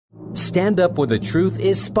Stand Up For the Truth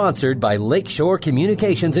is sponsored by Lakeshore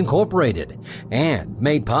Communications Incorporated and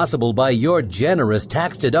made possible by your generous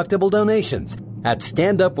tax-deductible donations at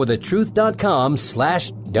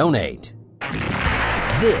standupforthetruth.com/donate.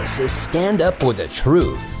 This is Stand Up For the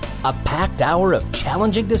Truth, a packed hour of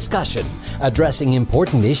challenging discussion addressing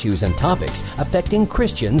important issues and topics affecting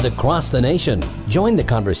Christians across the nation. Join the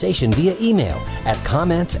conversation via email at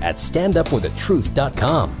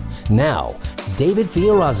comments@standupforthetruth.com. Now, David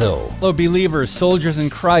Fiorazzo. Hello, believers, soldiers in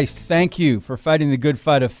Christ. Thank you for fighting the good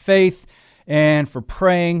fight of faith and for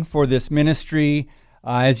praying for this ministry.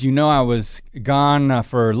 As you know, I was gone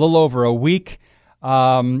for a little over a week,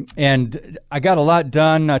 and I got a lot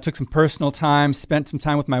done. I took some personal time, spent some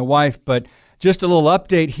time with my wife, but just a little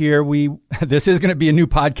update here. This is going to be a new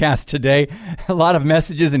podcast today. A lot of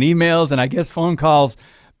messages and emails and I guess phone calls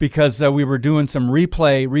because we were doing some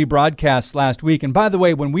rebroadcasts last week. And by the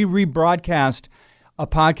way, when we rebroadcast a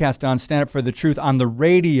podcast on Stand Up For the Truth on the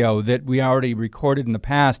radio that we already recorded in the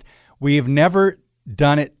past, we have never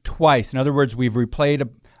done it twice. In other words, we've replayed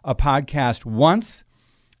a podcast once,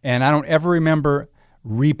 and I don't ever remember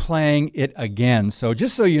replaying it again. So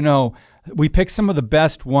just so you know, we picked some of the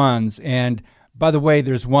best ones. And by the way,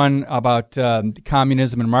 there's one about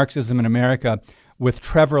communism and Marxism in America with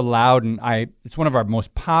Trevor Loudon. It's one of our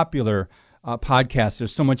most popular podcasts.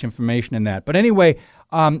 There's so much information in that. But anyway,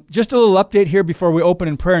 just a little update here before we open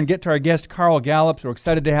in prayer and get to our guest, Carl Gallups. We're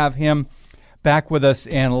excited to have him back with us,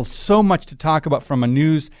 and so much to talk about from a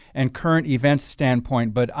news and current events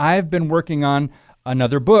standpoint. But I've been working on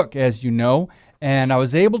another book, as you know, and I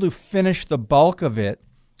was able to finish the bulk of it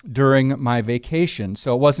during my vacation.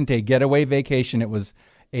 So it wasn't a getaway vacation, it was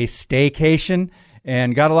a staycation,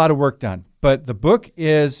 and got a lot of work done. But the book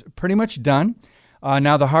is pretty much done.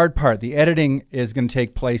 Now the hard part, the editing is going to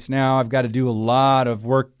take place now. I've got to do a lot of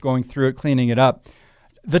work going through it, cleaning it up.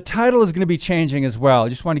 The title is going to be changing as well. I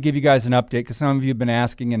just want to give you guys an update because some of you have been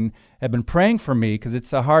asking and have been praying for me because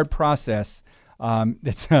it's a hard process.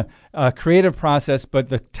 It's a creative process,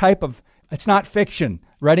 but it's not fiction.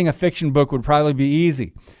 Writing a fiction book would probably be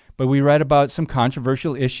easy. But we write about some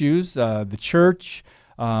controversial issues, the church,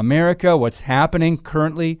 America, what's happening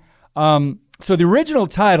currently. So the original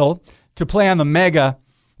title, to play on the mega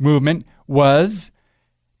movement, was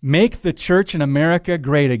Make the Church in America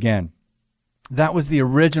Great Again. That was the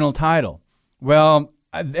original title. Well,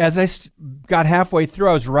 as I got halfway through,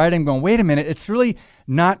 I was writing going, wait a minute, it's really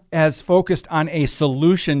not as focused on a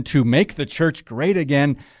solution to make the church great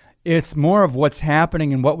again. It's more of what's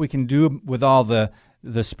happening and what we can do with all the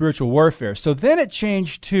spiritual warfare. So then it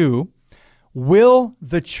changed to, will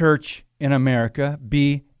the church in America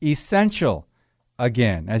be essential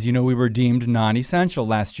again? As you know, we were deemed non-essential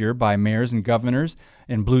last year by mayors and governors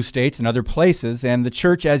in blue states and other places. And the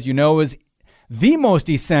church, as you know, is the most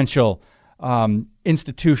essential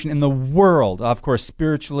institution in the world, of course,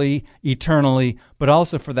 spiritually, eternally, but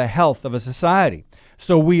also for the health of a society.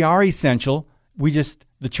 So we are essential.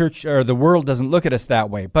 The church or the world doesn't look at us that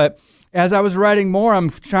way. But as I was writing more, I'm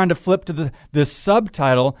trying to flip to this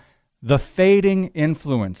subtitle, The Fading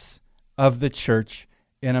Influence of the Church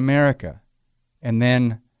in America. And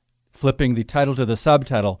then flipping the title to the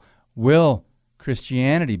subtitle, Will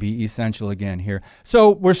Christianity be essential again here? So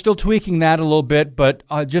we're still tweaking that a little bit, but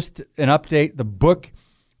just an update. The book,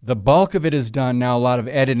 the bulk of it is done now. A lot of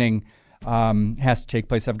editing has to take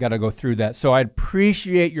place. I've got to go through that. So I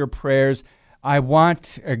appreciate your prayers. I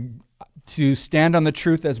want to stand on the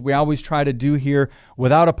truth as we always try to do here,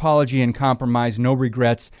 without apology and compromise, no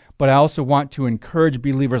regrets. But I also want to encourage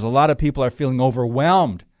believers. A lot of people are feeling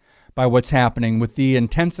overwhelmed by what's happening with the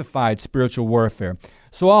intensified spiritual warfare.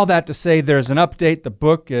 So all that to say, there's an update. The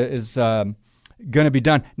book is going to be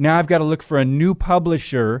done. Now I've got to look for a new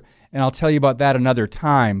publisher, and I'll tell you about that another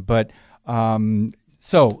time. But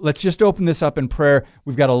so let's just open this up in prayer.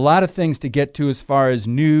 We've got a lot of things to get to as far as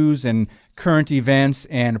news and current events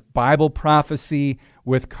and Bible prophecy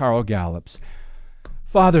with Carl Gallups.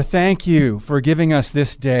 Father, thank you for giving us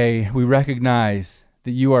this day. We recognize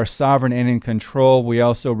that you are sovereign and in control. We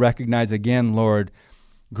also recognize again, Lord,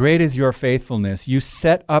 great is your faithfulness. You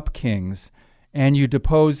set up kings and you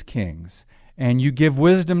depose kings and you give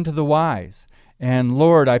wisdom to the wise. And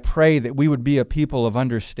Lord, I pray that we would be a people of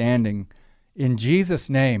understanding. In Jesus'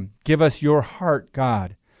 name, give us your heart,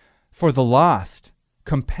 God, for the lost,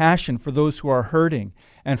 compassion for those who are hurting.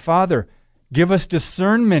 And Father, give us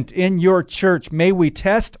discernment in your church. May we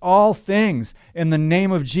test all things in the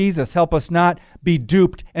name of Jesus. Help us not be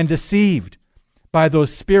duped and deceived by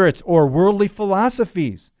those spirits or worldly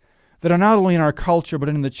philosophies that are not only in our culture but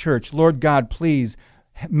in the church. Lord God, please,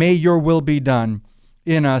 may your will be done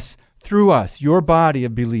in us through us, your body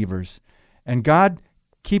of believers. And God,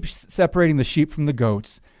 keep separating the sheep from the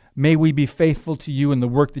goats. May we be faithful to you in the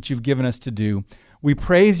work that you've given us to do. We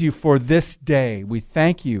praise you for this day. We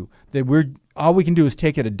thank you that all we can do is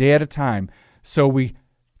take it a day at a time. So we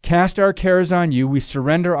cast our cares on you. We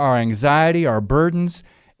surrender our anxiety, our burdens,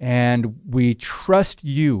 and we trust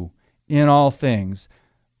you in all things.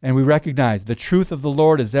 And we recognize the truth of the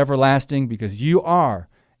Lord is everlasting because you are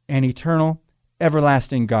an eternal,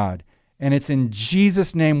 everlasting God. And it's in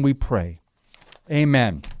Jesus' name we pray.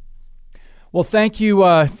 Amen. Well, thank you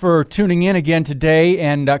for tuning in again today.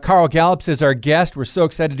 And Carl Gallups is our guest. We're so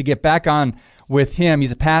excited to get back on with him.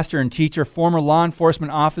 He's a pastor and teacher, former law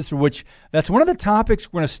enforcement officer, which that's one of the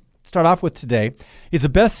topics we're going to start off with today. He's a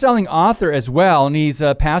best-selling author as well, and he's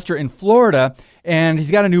a pastor in Florida, and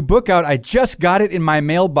he's got a new book out. I just got it in my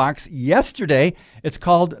mailbox yesterday. It's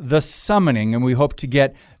called The Summoning, and we hope to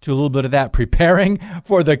get to a little bit of that, preparing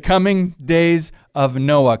for the coming days of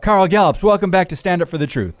Noah. Carl Gallups, welcome back to Stand Up for the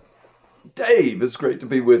Truth. Dave, it's great to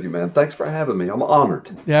be with you, man. Thanks for having me. I'm honored.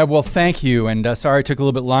 Yeah, well, thank you. And sorry it took a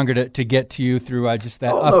little bit longer to get to you through just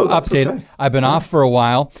that update. Okay. I've been off for a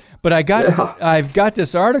while. But I've got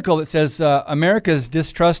this article that says America's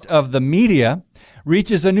distrust of the media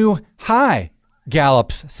reaches a new high,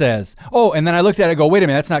 Gallups says. Oh, and then I looked at it and go, wait a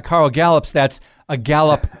minute, that's not Carl Gallups, that's a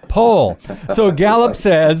Gallup poll. So Gallup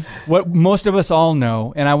says what most of us all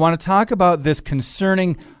know, and I want to talk about this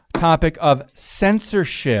concerning topic of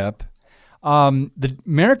censorship. The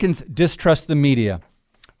Americans distrust the media.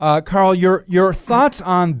 Carl, your thoughts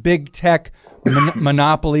on big tech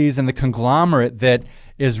monopolies and the conglomerate that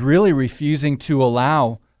is really refusing to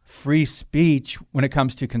allow free speech when it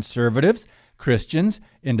comes to conservatives, Christians,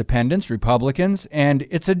 independents, Republicans, and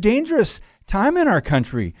it's a dangerous time in our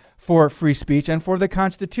country for free speech and for the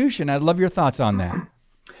Constitution. I'd love your thoughts on that.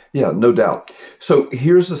 Yeah, no doubt. So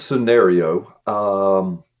here's a scenario.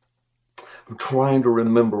 I'm trying to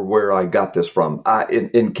remember where I got this from.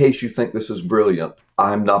 In case you think this is brilliant,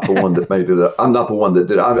 I'm not the one that made it up. I'm not the one that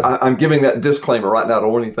did it. I'm giving that disclaimer right now. I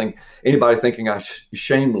don't want anybody thinking I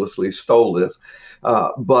shamelessly stole this.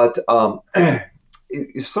 But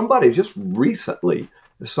somebody just recently,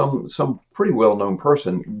 some pretty well-known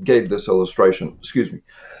person gave this illustration,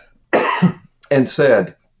 and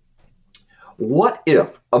said,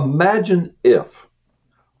 imagine if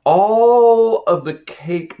all of the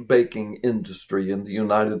cake baking industry in the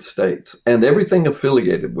United States and everything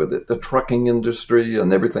affiliated with it, the trucking industry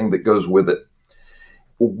and everything that goes with it,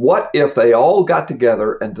 what if they all got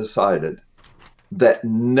together and decided that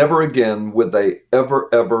never again would they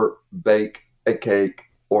ever bake a cake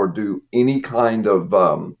or do any kind of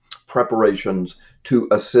preparations to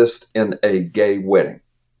assist in a gay wedding?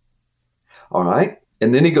 All right.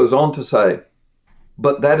 And then he goes on to say,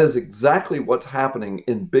 but that is exactly what's happening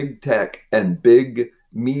in big tech and big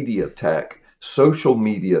media tech, social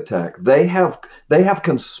media tech. They have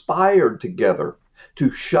conspired together to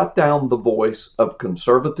shut down the voice of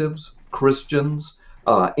conservatives, Christians,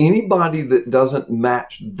 anybody that doesn't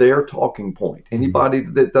match their talking point, anybody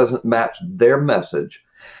that doesn't match their message.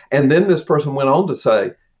 And then this person went on to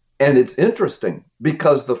say, and it's interesting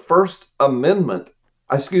because the First Amendment,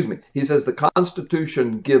 he says the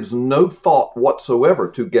Constitution gives no thought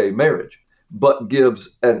whatsoever to gay marriage, but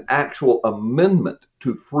gives an actual amendment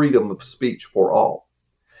to freedom of speech for all.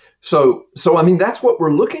 So I mean, that's what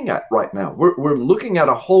we're looking at right now. We're looking at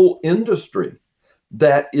a whole industry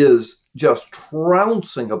that is just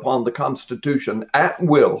trouncing upon the Constitution at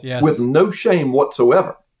will, yes, with no shame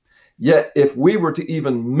whatsoever. Yet, if we were to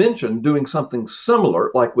even mention doing something similar,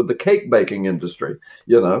 like with the cake baking industry,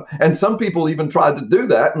 and some people even tried to do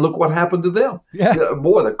that, and look what happened to them. Yeah.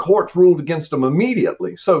 Boy, the courts ruled against them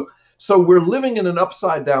immediately. So we're living in an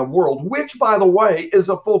upside down world, which, by the way, is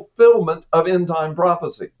a fulfillment of end time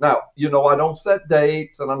prophecy. Now, I don't set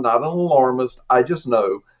dates, and I'm not an alarmist. I just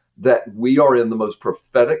know that we are in the most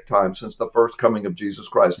prophetic time since the first coming of Jesus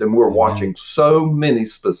Christ. And we're watching so many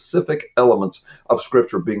specific elements of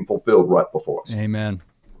Scripture being fulfilled right before us. Amen.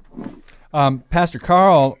 Pastor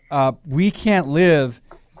Carl, we can't live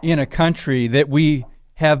in a country that we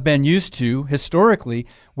have been used to historically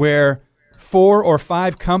where 4 or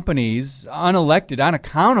 5 companies, unelected,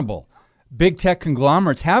 unaccountable, big tech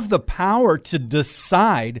conglomerates have the power to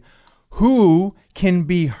decide who can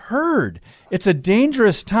be heard. It's a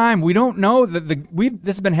dangerous time. We don't know that this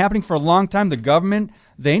has been happening for a long time. The government,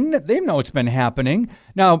 they know it's been happening.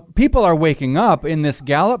 Now, people are waking up in this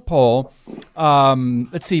Gallup poll.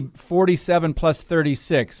 Let's see, 47 plus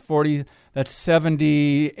 36, 40, that's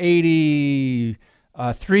 70,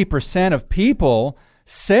 83% of people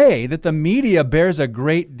say that the media bears a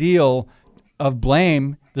great deal of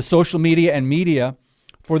blame the social media and media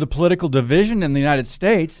for the political division in the United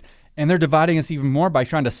States, and they're dividing us even more by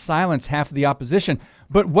trying to silence half of the opposition.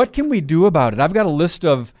 But what can we do about it? I've got a list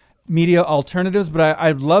of media alternatives, but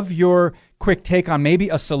I'd love your quick take on maybe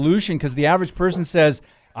a solution, because the average person says,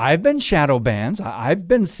 I've been shadow banned. I've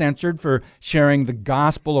been censored for sharing the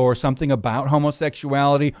gospel or something about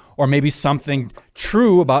homosexuality, or maybe something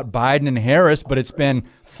true about Biden and Harris, but it's been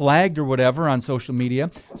flagged or whatever on social media.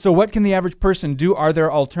 So what can the average person do? Are there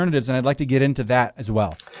alternatives? And I'd like to get into that as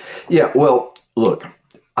well. Yeah, well, look,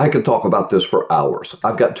 I could talk about this for hours.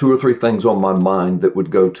 I've got two or three things on my mind that would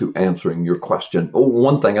go to answering your question. Oh,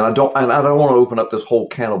 one thing, and I don't want to open up this whole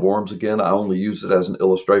can of worms again. I only use it as an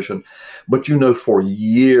illustration. But for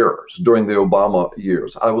years during the Obama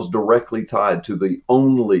years, I was directly tied to the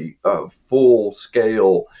only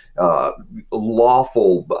full-scale,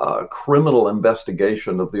 lawful criminal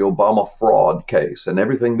investigation of the Obama fraud case and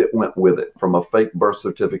everything that went with it, from a fake birth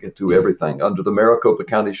certificate to everything, under the Maricopa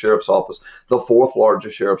County Sheriff's Office, the fourth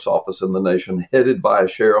largest sheriff's office in the nation, headed by a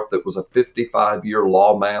sheriff that was a 55-year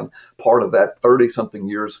lawman, part of that 30-something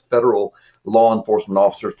years federal law enforcement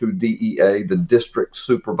officer through DEA, the district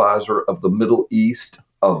supervisor of the Middle East,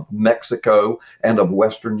 of Mexico, and of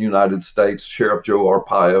Western United States, Sheriff Joe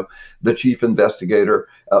Arpaio, the chief investigator,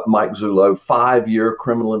 Mike Zullo, 5-year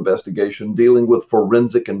criminal investigation dealing with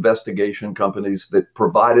forensic investigation companies that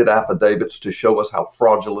provided affidavits to show us how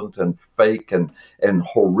fraudulent and fake and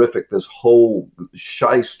horrific this whole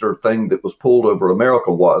shyster thing that was pulled over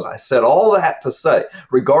America was. I said all that to say,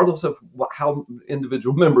 regardless of how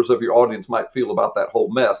individual members of your audience might feel about that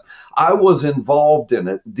whole mess, I was involved in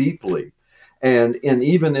it deeply. And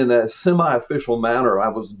even in a semi-official manner, I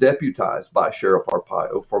was deputized by Sheriff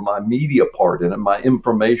Arpaio for my media part in it, my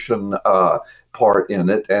information part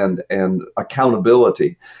in it, and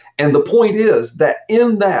accountability. And the point is that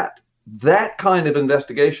in that kind of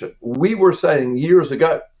investigation, we were saying years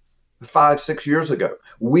ago, 5-6 years ago,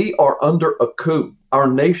 we are under a coup. Our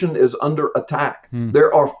nation is under attack.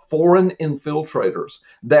 There are foreign infiltrators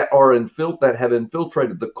that have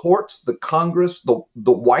infiltrated the courts, the Congress, the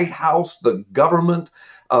White House, the government,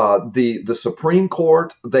 the Supreme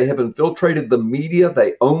Court. They have infiltrated the media.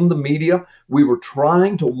 They own the media. We were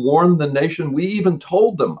trying to warn the nation. We even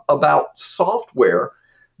told them about software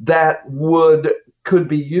that could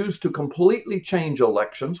be used to completely change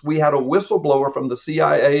elections. We had a whistleblower from the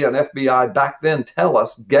CIA and FBI back then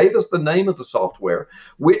gave us the name of the software,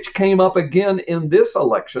 which came up again in this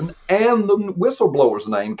election, and the whistleblower's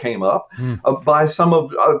name came up by some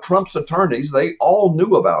of Trump's attorneys. They all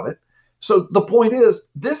knew about it. So the point is,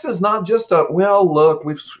 this is not just look,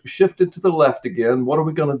 we've shifted to the left again. What are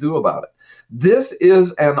we going to do about it? This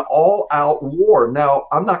is an all-out war. Now,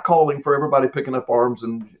 I'm not calling for everybody picking up arms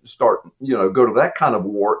and start, go to that kind of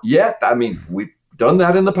war yet. I mean, we've done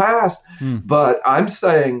that in the past. But I'm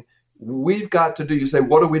saying we've got to do, you say,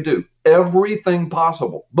 what do we do? Everything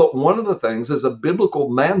possible. But one of the things is a biblical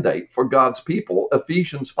mandate for God's people,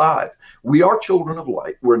 Ephesians 5. We are children of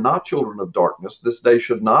light. We're not children of darkness. This day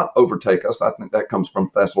should not overtake us. I think that comes from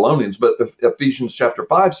Thessalonians. But Ephesians chapter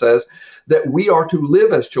 5 says that we are to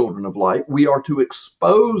live as children of light. We are to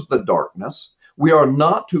expose the darkness. We are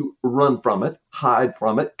not to run from it, hide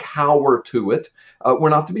from it, cower to it. We're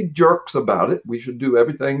not to be jerks about it. We should do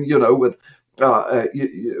everything, with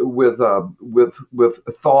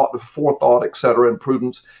thought, forethought, etc., and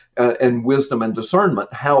prudence and wisdom and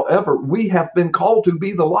discernment. However, we have been called to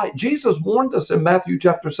be the light. Jesus warned us in Matthew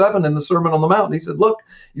chapter 7 in the Sermon on the Mount. He said, look,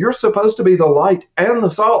 you're supposed to be the light and the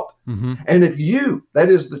salt. And if you, that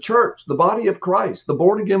is the church, the body of Christ, the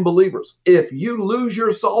born again believers, if you lose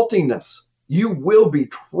your saltiness, you will be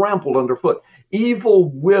trampled underfoot.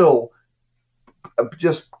 Evil will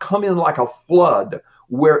just come in like a flood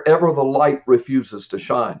wherever the light refuses to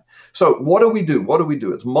shine. So what do we do?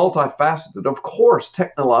 It's multifaceted. Of course,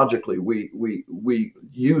 technologically, we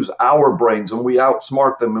use our brains and we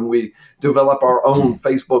outsmart them, and we develop our own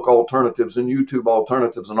Facebook alternatives and YouTube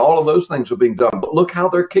alternatives, and all of those things are being done. But look how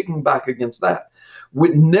they're kicking back against that.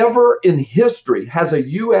 Never in history has a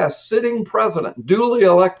U.S. sitting president, duly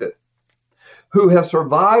elected, who has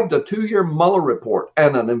survived a 2-year Mueller report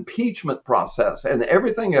and an impeachment process and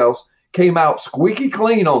everything else, came out squeaky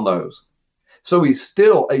clean on those. So he's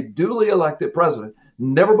still a duly elected president.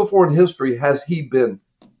 Never before in history has he been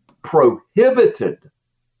prohibited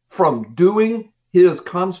from doing his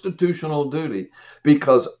constitutional duty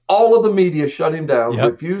because all of the media shut him down,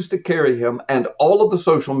 Yep. refused to carry him, and all of the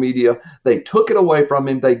social media, they took it away from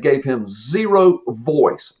him. They gave him zero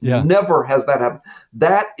voice. Yeah. Never has that happened.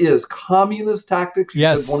 That is communist tactics. You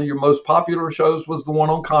Yes. said one of your most popular shows was the one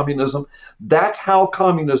on communism. That's how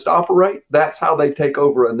communists operate. That's how they take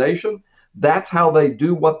over a nation. That's how they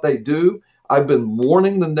do what they do. I've been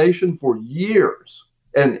warning the nation for years,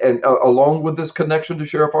 and along with this connection to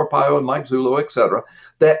Sheriff Arpaio and Mike Zullo, et cetera,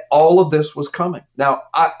 that all of this was coming. Now,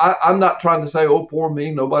 I'm not trying to say, oh, poor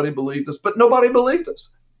me, nobody believed us, but nobody believed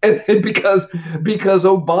us. And because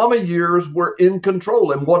Obama years were in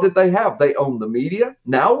control. And what did they have? They owned the media.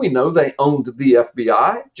 Now we know they owned the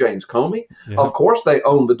FBI, James Comey. Yeah. Of course, they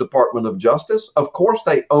owned the Department of Justice. Of course,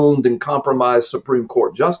 they owned and compromised Supreme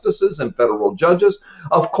Court justices and federal judges.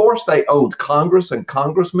 Of course, they owned Congress and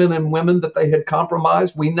congressmen and women that they had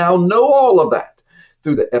compromised. We now know all of that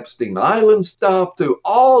through the Epstein Island stuff, through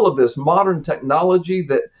all of this modern technology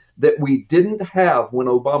that we didn't have when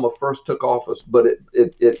Obama first took office, but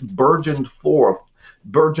it burgeoned forth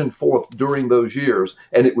during those years,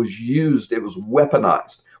 and it was used, it was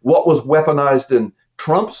weaponized. What was weaponized in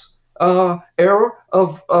Trump's era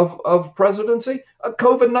of presidency?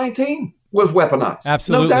 COVID-19 was weaponized.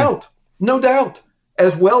 Absolutely. No doubt,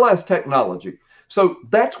 as well as technology. So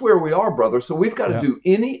that's where we are, brother. So we've got to do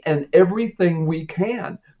any and everything we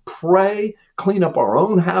can. Pray, clean up our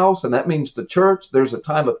own house, and that means the church. There's a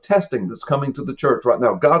time of testing that's coming to the church right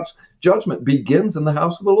now. God's judgment begins in the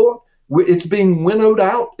house of the Lord. It's being winnowed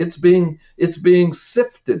out. It's being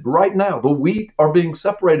sifted right now. The wheat are being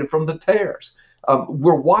separated from the tares.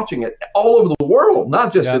 We're watching it all over the world,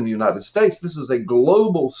 not just in the United States. This is a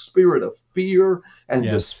global spirit of fear and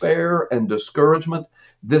despair and discouragement.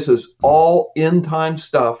 This is all end time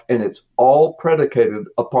stuff, and it's all predicated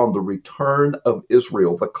upon the return of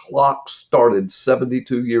Israel. The clock started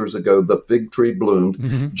 72 years ago. The fig tree bloomed.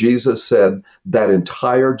 Mm-hmm. Jesus said that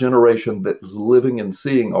entire generation that is living and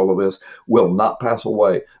seeing all of this will not pass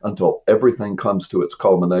away until everything comes to its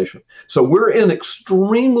culmination. So we're in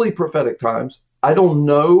extremely prophetic times. I don't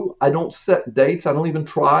know. I don't set dates. I don't even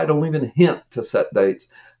try. I don't even hint to set dates.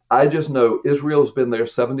 I just know Israel's been there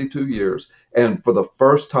 72 years. And for the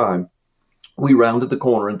first time, we rounded the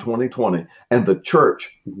corner in 2020, and the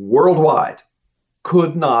church worldwide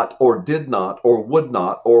could not or did not or would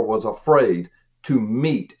not or was afraid to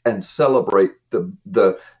meet and celebrate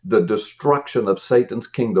the destruction of Satan's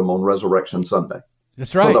kingdom on Resurrection Sunday.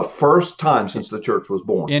 That's right. For the first time since the church was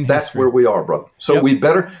born. That's history. where we are, brother. So we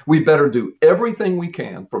better do everything we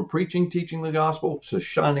can, from preaching, teaching the gospel, to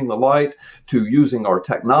shining the light, to using our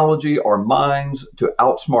technology, our minds to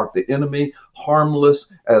outsmart the enemy,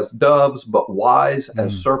 harmless as doves, but wise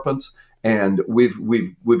as serpents. And we've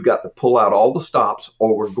got to pull out all the stops,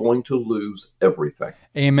 or we're going to lose everything.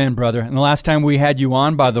 Amen, brother. And the last time we had you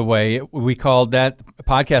on, by the way, we called that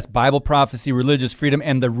podcast Bible Prophecy, Religious Freedom,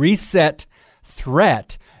 and the Reset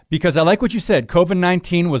Threat, because I like what you said.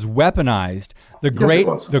 COVID-19 was weaponized. The great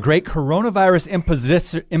coronavirus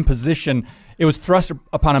imposition, it was thrust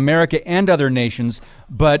upon America and other nations.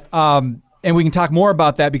 But and we can talk more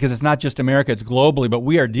about that, because it's not just America, it's globally. But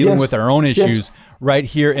we are dealing with our own issues right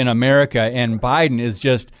here in America. And Biden is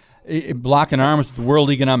just blocking arms with the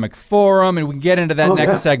World Economic Forum. And we can get into that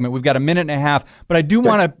next segment. We've got a minute and a half. But I do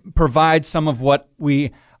want to provide some of what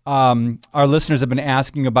we our listeners have been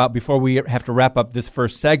asking about before we have to wrap up this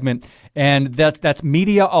first segment, and that's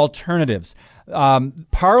media alternatives.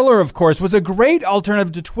 Parler, of course, was a great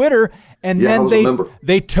alternative to Twitter, and then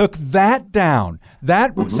they took that down.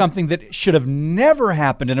 That was something that should have never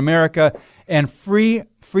happened in America, and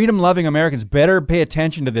freedom-loving Americans better pay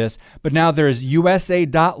attention to this. But now there's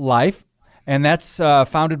USA.life, and that's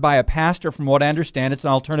founded by a pastor, from what I understand. It's an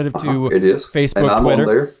alternative to Facebook, and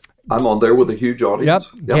Twitter. I'm on there with a huge audience.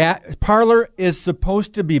 Yep. Parler is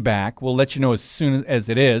supposed to be back. We'll let you know as soon as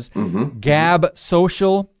it is. Mm-hmm. Gab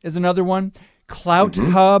Social is another one. Clout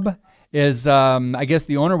Hub is, I guess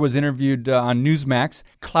the owner was interviewed on Newsmax.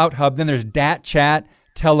 Clout Hub. Then there's Dat Chat,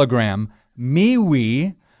 Telegram,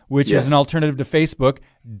 MeWe, which is an alternative to Facebook.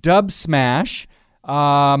 Dub Smash.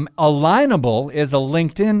 Alignable is a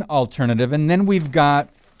LinkedIn alternative. And then we've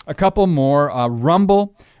got a couple more.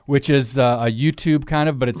 Rumble, which is a YouTube kind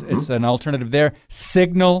of, but it's an alternative there.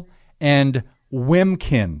 Signal and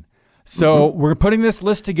Wimkin. So we're putting this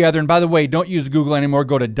list together. And by the way, don't use Google anymore.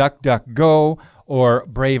 Go to DuckDuckGo or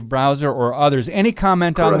Brave Browser or others. Any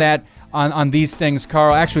comment on that? on these things,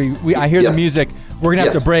 Carl. Actually, I hear the music. We're gonna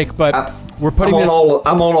have to break, but we're putting I'm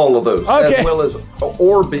on all of those, okay, as well as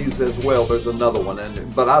Orbeez as well. There's another one,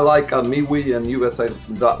 but I like MeWe and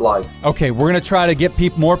USA.life. Okay, we're gonna try to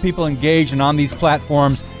get more people engaged and on these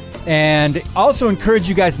platforms, and also encourage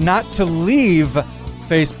you guys not to leave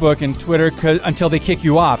Facebook and Twitter until they kick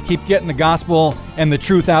you off. Keep getting the gospel and the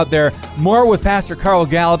truth out there. More with Pastor Carl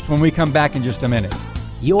Gallups when we come back in just a minute.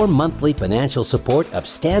 Your monthly financial support of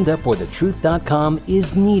StandUpForTheTruth.com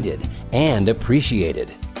is needed and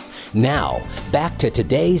appreciated. Now, back to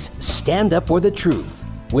today's Stand Up for the Truth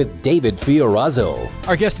with David Fiorazo.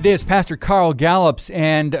 Our guest today is Pastor Carl Gallups,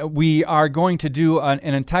 and we are going to do an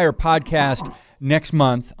entire podcast next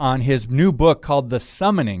month on his new book called The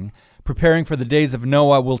Summoning, Preparing for the Days of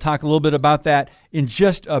Noah. We'll talk a little bit about that in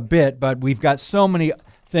just a bit, but we've got so many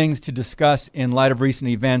things to discuss in light of recent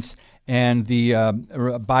events and the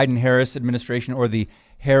Biden-Harris administration, or the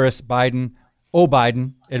Harris-Biden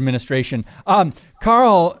administration.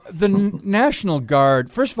 Carl, the National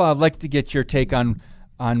Guard, first of all, I'd like to get your take on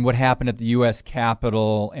what happened at the U.S.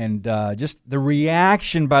 Capitol and just the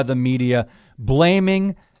reaction by the media,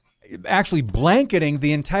 actually blanketing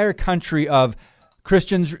the entire country of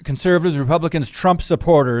Christians, conservatives, Republicans, Trump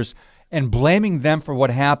supporters, and blaming them for what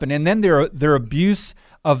happened. And then their abuse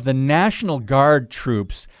of the National Guard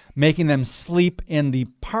troops, making them sleep in the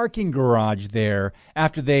parking garage there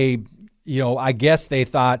after they, I guess they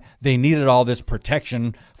thought they needed all this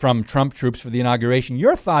protection from Trump troops for the inauguration.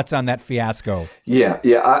 Your thoughts on that fiasco? Yeah.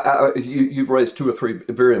 You've raised two or three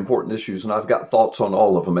very important issues, and I've got thoughts on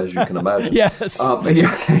all of them, as you can imagine. Yes. So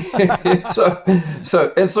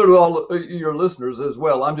do all your listeners as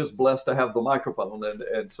well. I'm just blessed to have the microphone,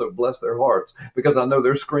 and so bless their hearts, because I know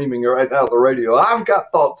they're screaming right now at the radio, I've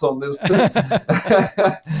got thoughts on this too.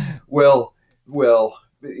 Well.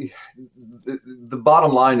 The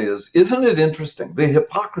bottom line is, isn't it interesting? The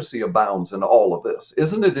hypocrisy abounds in all of this.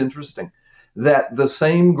 Isn't it interesting that the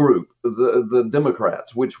same group, the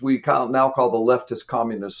Democrats, which we now call the leftist,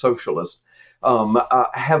 communist, socialists,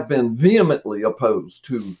 have been vehemently opposed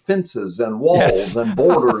to fences and walls and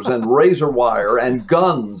borders and razor wire and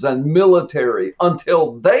guns and military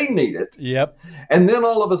until they need it. Yep. And then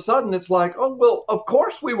all of a sudden it's like, oh, well, of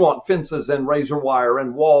course we want fences and razor wire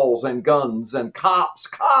and walls and guns and cops,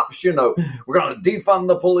 we're going to defund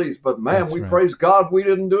the police. But man, That's right. Praise God we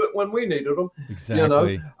didn't do it when we needed them.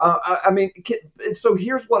 Exactly. So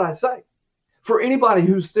here's what I say. For anybody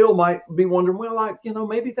who still might be wondering,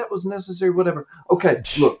 maybe that was necessary, whatever. Okay,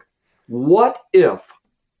 look, what if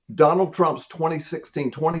Donald Trump's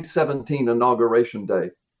 2017 inauguration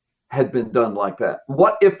day had been done like that?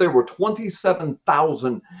 What if there were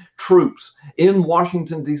 27,000 troops in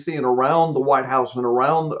Washington, D.C. and around the White House and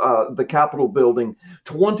around the Capitol building,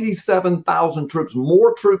 27,000 troops,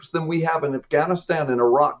 more troops than we have in Afghanistan and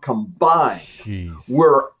Iraq combined,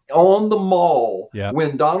 were on the mall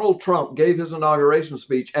when Donald Trump gave his inauguration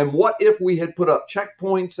speech? And what if we had put up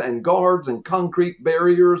checkpoints and guards and concrete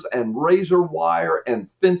barriers and razor wire and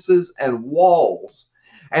fences and walls,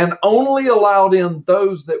 and only allowed in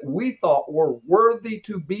those that we thought were worthy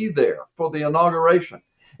to be there for the inauguration?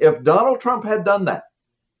 If Donald Trump had done that,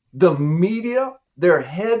 the media, their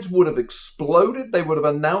heads would have exploded. They would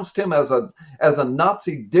have announced him as a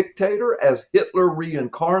Nazi dictator, as Hitler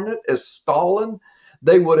reincarnate, as Stalin.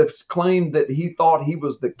 They would have claimed that he thought he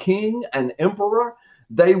was the king and emperor.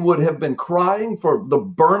 They would have been crying for the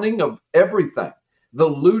burning of everything, the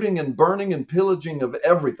looting and burning and pillaging of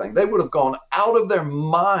everything. They would have gone out of their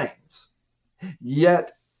minds.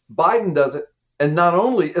 Yet Biden does it. And not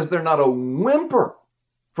only is there not a whimper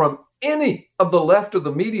from any of the left or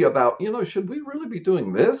the media about, should we really be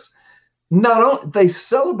doing this? Not only, they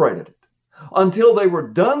celebrated it until they were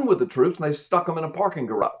done with the troops and they stuck them in a parking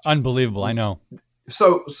garage. Unbelievable, I know.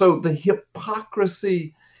 So the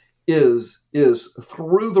hypocrisy is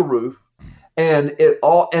through the roof, and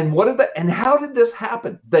how did this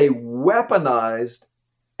happen? They weaponized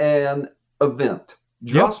an event,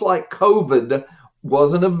 just like COVID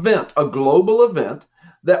was an event, a global event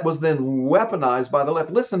that was then weaponized by the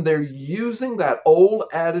left. Listen, they're using that old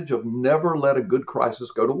adage of never let a good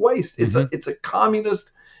crisis go to waste. It's a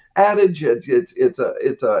communist adage.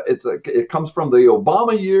 It comes from the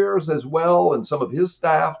Obama years as well, and some of his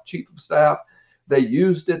staff, chief of staff, they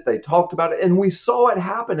used it, they talked about it, and we saw it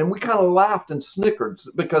happen, and we kind of laughed and snickered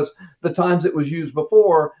because the times it was used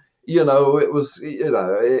before, it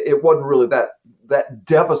wasn't really that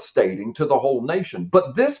devastating to the whole nation.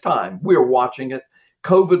 But this time we're watching it.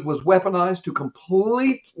 COVID was weaponized to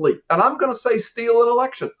completely, and I'm going to say, steal an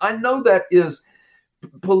election. I know that is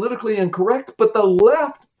politically incorrect, but the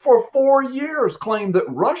left for 4 years claimed that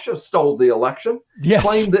Russia stole the election, Yes.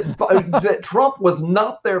 claimed that Trump was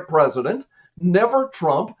not their president, never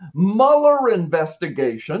Trump, Mueller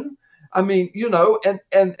investigation. I mean, and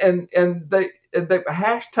they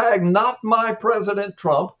hashtag not my President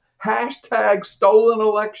Trump, hashtag stolen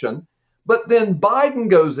election. But then Biden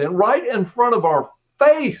goes in right in front of our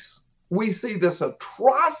face. We see this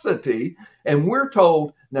atrocity, and we're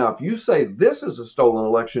told, now, if you say this is a stolen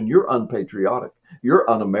election, you're unpatriotic, you're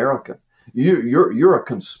un-American, you're a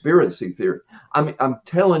conspiracy theory. I mean, I'm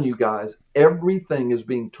telling you guys, everything is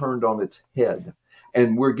being turned on its head,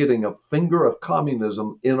 and we're getting a finger of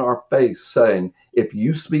communism in our face, saying, if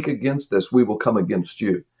you speak against this, we will come against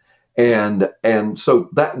you. And so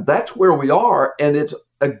that's where we are, and it's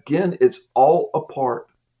all a part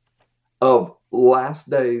of last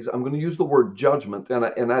days. I'm going to use the word judgment, and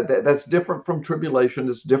that's different from tribulation.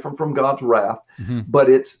 It's different from God's wrath, but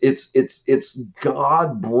it's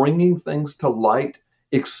God bringing things to light,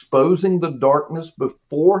 exposing the darkness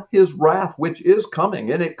before His wrath, which is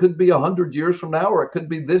coming, and it could be 100 years from now, or it could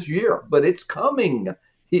be this year, but it's coming.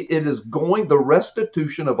 It is going. The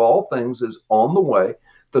restitution of all things is on the way.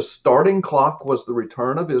 The starting clock was the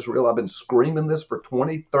return of Israel. I've been screaming this for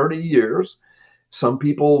 20, 30 years. Some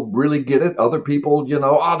people really get it. Other people,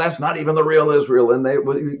 that's not even the real Israel. And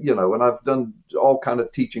and I've done all kind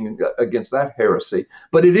of teaching against that heresy.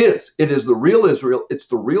 But it is the real Israel. It's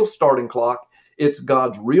the real starting clock. It's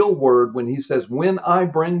God's real word when He says, when I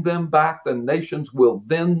bring them back, the nations will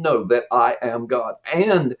then know that I am God.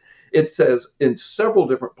 And it says in several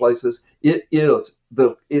different places, it is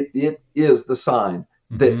the sign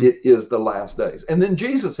that it is the last days. And then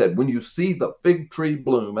Jesus said, when you see the fig tree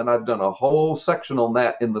bloom, and I've done a whole section on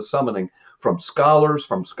that in the summoning, from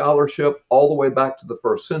scholarship, all the way back to the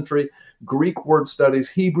first century, Greek word studies,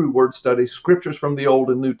 Hebrew word studies, scriptures from the Old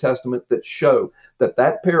and New Testament that show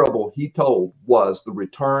that parable He told was the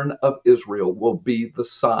return of Israel will be the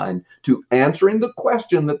sign to answering the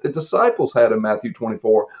question that the disciples had in Matthew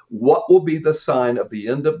 24, what will be the sign of the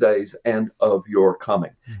end of days and of your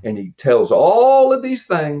coming? And He tells all of these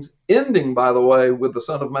things, ending, by the way, with the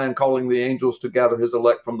Son of Man calling the angels to gather His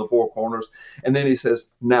elect from the four corners. And then He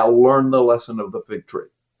says, now learn the lesson of the fig tree.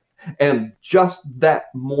 And just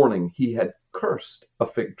that morning, He had cursed a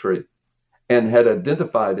fig tree and had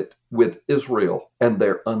identified it with Israel and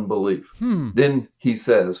their unbelief. Then He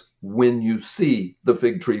says, when you see the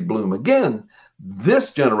fig tree bloom again,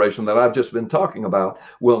 this generation that I've just been talking about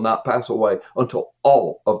will not pass away until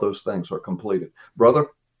all of those things are completed. Brother,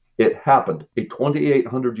 it happened. A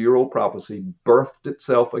 2,800-year-old prophecy birthed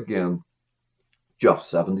itself again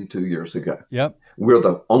just 72 years ago. Yep. We're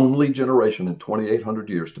the only generation in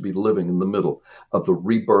 2,800 years to be living in the middle of the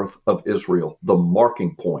rebirth of Israel, the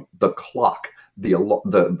marking point, the clock,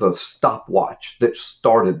 the stopwatch that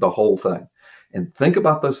started the whole thing. And think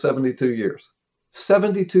about those 72 years.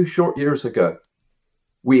 72 short years ago,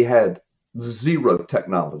 we had zero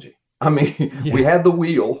technology. I mean, we had the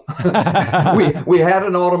wheel. we had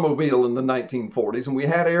an automobile in the 1940s, and we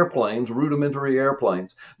had airplanes, rudimentary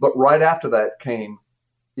airplanes. But right after that came,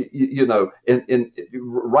 right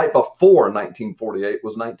before 1948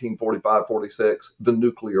 was 1945, 46, the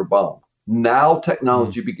nuclear bomb. Now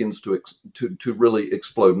technology begins to really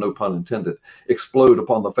explode, no pun intended, explode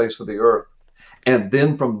upon the face of the earth. And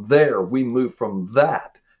then from there, we move from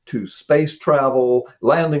that to space travel,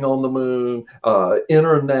 landing on the moon,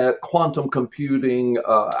 internet, quantum computing,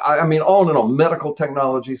 on and on. Medical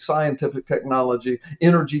technology, scientific technology,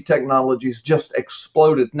 energy technologies just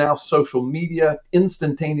exploded. Now social media,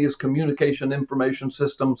 instantaneous communication information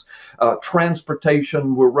systems,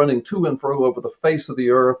 transportation, we're running to and fro over the face of the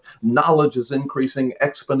earth. Knowledge is increasing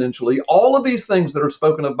exponentially. All of these things that are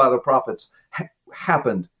spoken of by the prophets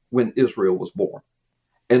happened when Israel was born.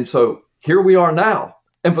 And so here we are now.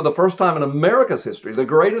 And for the first time in America's history, the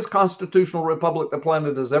greatest constitutional republic the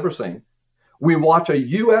planet has ever seen, we watch a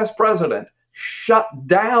U.S. president shut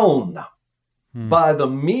down by the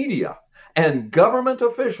media and government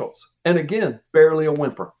officials. And again, barely a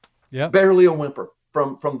whimper. Barely a whimper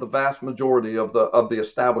from the vast majority of the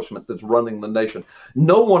establishment that's running the nation.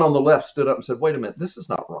 No one on the left stood up and said, wait a minute, this is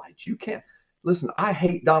not right. You can't, listen, I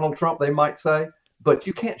hate Donald Trump, they might say, but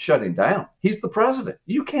you can't shut him down. He's the president.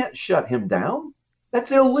 You can't shut him down.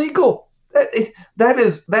 That's illegal.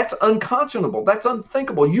 That's unconscionable. That's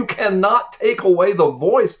unthinkable. You cannot take away the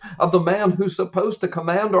voice of the man who's supposed to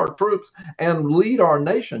command our troops and lead our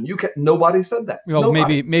nation. Nobody said that. Well,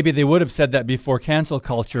 maybe they would have said that before cancel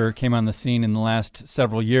culture came on the scene in the last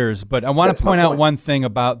several years. But I want to point out one thing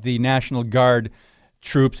about the National Guard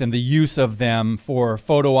troops and the use of them for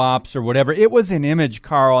photo ops or whatever. It was an image,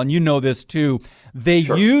 Carl, and you know this too. They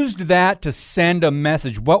used that to send a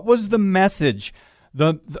message. What was the message?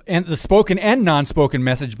 The spoken and non-spoken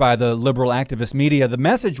message by the liberal activist media. The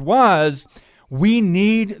message was, we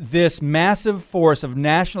need this massive force of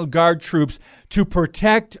National Guard troops to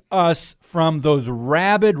protect us from those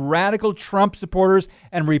rabid, radical Trump supporters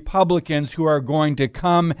and Republicans who are going to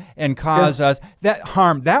come and cause us that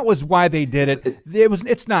harm. That was why they did it.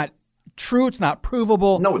 It's not true. It's not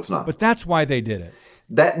provable. No, it's not. But that's why they did it.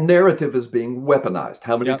 That narrative is being weaponized.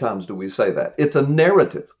 How many times do we say that? It's a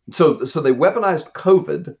narrative. So they weaponized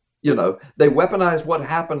COVID. They weaponized what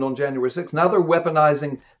happened on January 6th. Now they're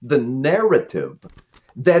weaponizing the narrative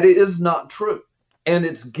that is not true. And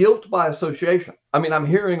it's guilt by association. I mean, I'm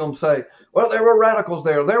hearing them say, well, there were radicals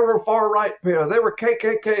there. There were far-right people. There were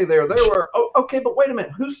KKK there. There were, okay, but wait a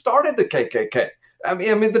minute. Who started the KKK? I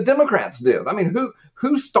mean, the Democrats did. I mean,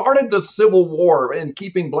 who started the Civil War and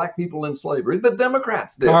keeping black people in slavery? The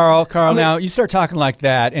Democrats did. Carl, now you start talking like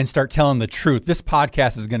that and start telling the truth. This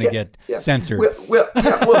podcast is going to get censored.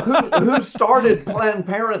 Who started Planned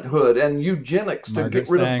Parenthood and eugenics to get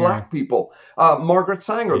rid of black people? Margaret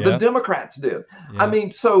Sanger. The Democrats did. I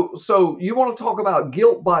mean, so you want to talk about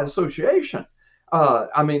guilt by association?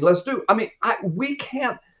 Let's do. We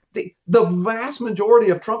can't. The vast majority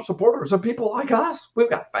of Trump supporters are people like us. We've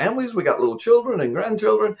got families, we got little children and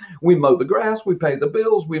grandchildren. We mow the grass, we pay the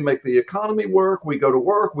bills, we make the economy work, we go to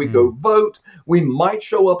work, we go vote. We might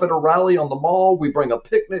show up at a rally on the mall, we bring a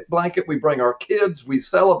picnic blanket, we bring our kids, we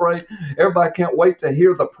celebrate. Everybody can't wait to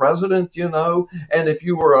hear the president, And if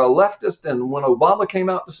you were a leftist and when Obama came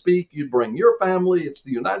out to speak, you'd bring your family. It's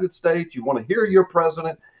the United States. You want to hear your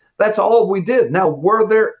president. That's all we did. Now, were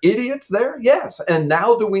there idiots there? Yes. And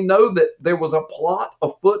now do we know that there was a plot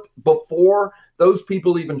afoot before those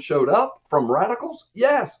people even showed up from radicals?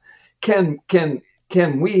 Yes. Can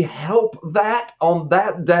we help that on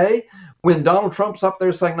that day when Donald Trump's up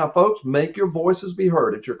there saying, now, folks, make your voices be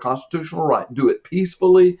heard. It's your constitutional right. Do it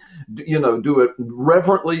peacefully, do it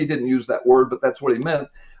reverently. He didn't use that word, but that's what he meant.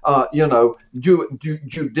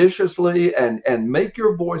 Judiciously and make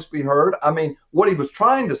your voice be heard. I mean, what he was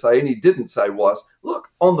trying to say, and he didn't say, was, look,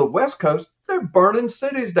 on the West Coast, they're burning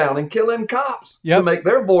cities down and killing cops to make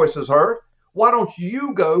their voices heard. Why don't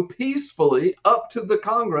you go peacefully up to the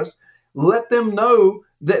Congress, let them know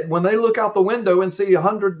that when they look out the window and see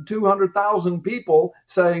 100, 200,000 people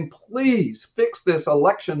saying, please fix this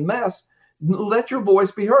election mess, let your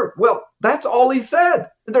voice be heard. Well, that's all he said.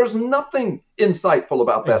 There's nothing insightful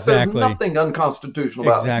about that. Exactly. There's nothing unconstitutional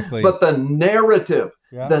about it. But the narrative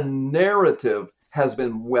has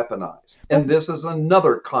been weaponized. And this is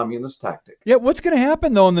another communist tactic. Yeah, what's going to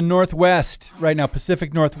happen, though, in the Northwest right now,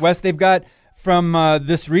 Pacific Northwest? They've got, from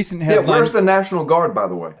this recent headline... Yeah, where's the National Guard, by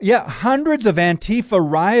the way? Yeah, hundreds of Antifa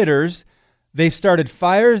rioters. They've started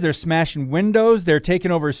fires. They're smashing windows. They're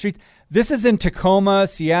taking over streets. This is in Tacoma,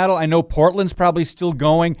 Seattle. I know Portland's probably still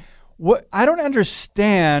going. What I don't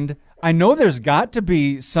understand, I know there's got to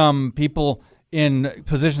be some people in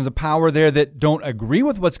positions of power there that don't agree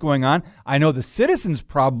with what's going on. I know the citizens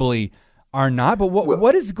probably are not, but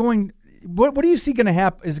what do you see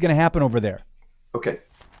is going to happen over there? Okay.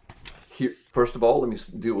 Here, first of all, let me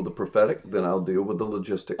deal with the prophetic, then I'll deal with the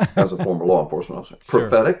logistic as a former law enforcement officer. Sure.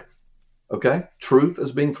 Prophetic, okay? Truth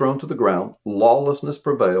is being thrown to the ground, lawlessness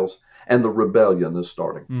prevails, and the rebellion is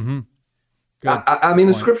starting. Mm-hmm. I mean,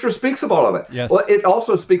 the scripture speaks of all of it. Yes. Well, it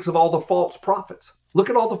also speaks of all the false prophets.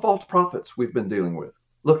 Look at all the false prophets we've been dealing with.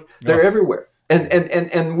 Look, they're everywhere.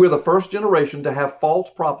 And we're the first generation to have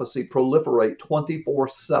false prophecy proliferate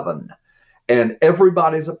 24/7. And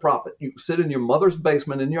everybody's a prophet. You sit in your mother's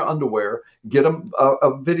basement in your underwear, get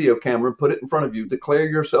a video camera, put it in front of you, declare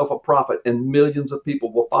yourself a prophet, and millions of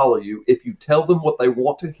people will follow you if you tell them what they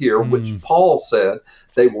want to hear, which Paul said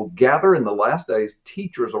they will gather in the last days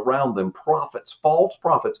teachers around them, prophets, false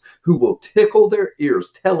prophets, who will tickle their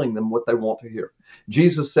ears, telling them what they want to hear.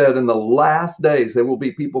 Jesus said in the last days, there will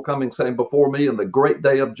be people coming saying before me in the great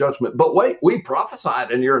day of judgment, but wait, we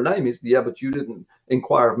prophesied in your name. He said, yeah, but you didn't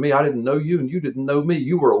inquire of me. I didn't know you and you didn't know me.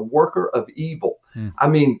 You were a worker of evil. I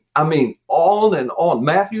mean, on and on.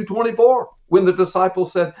 Matthew 24, when the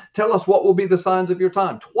disciples said, tell us what will be the signs of your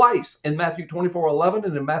time. Twice in Matthew 24:11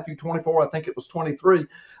 and in Matthew 24, I think it was 23,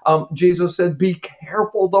 Jesus said, be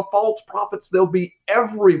careful the false prophets. They'll be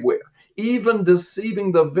everywhere, even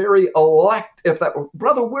deceiving the very elect. If that were,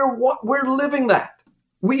 brother, we're living that.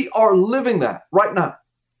 We are living that right now.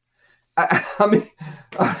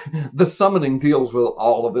 The summoning deals with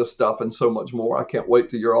all of this stuff and so much more. I can't wait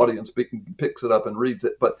till your audience picks it up and reads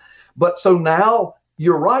it. But so now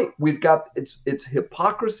you're right. We've got it's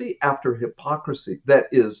hypocrisy after hypocrisy that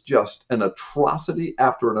is just an atrocity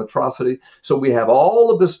after an atrocity. So we have all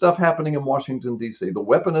of this stuff happening in Washington, D.C., the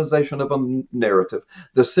weaponization of a narrative,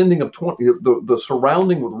 the sending of the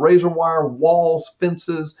surrounding with razor wire, walls,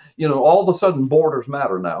 fences. All of a sudden borders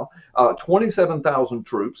matter now. 27,000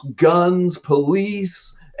 troops, guns,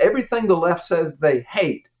 police, everything the left says they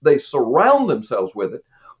hate. They surround themselves with it.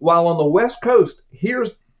 While on the West Coast,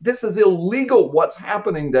 this is illegal what's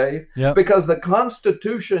happening, Dave, Yep. because the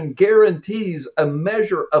Constitution guarantees a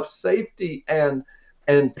measure of safety and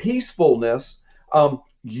peacefulness,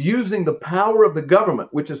 using the power of the government,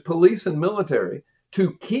 which is police and military,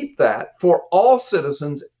 to keep that for all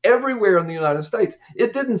citizens everywhere in the United States.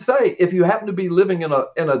 It didn't say if you happen to be living in a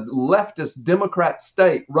leftist Democrat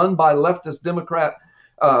state run by leftist Democrat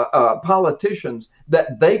politicians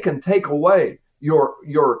that they can take away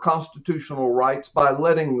your constitutional rights by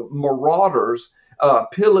letting marauders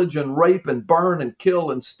pillage and rape and burn and kill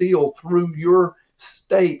and steal through your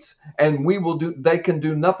states, and they can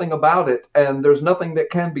do nothing about it, and there's nothing that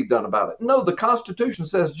can be done about it. No, the Constitution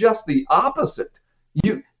says just the opposite.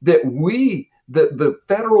 The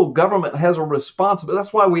federal government has a responsibility.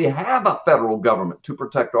 That's why we have a federal government, to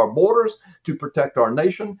protect our borders, to protect our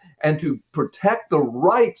nation, and to protect the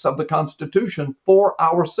rights of the Constitution for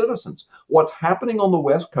our citizens. What's happening on the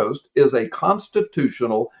West Coast is a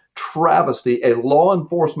constitutional travesty, a law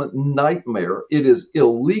enforcement nightmare. It is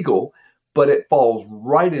illegal, but it falls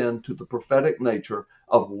right into the prophetic nature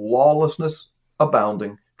of lawlessness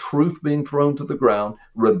abounding, truth being thrown to the ground,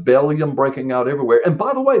 rebellion breaking out everywhere. And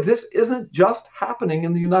by the way, this isn't just happening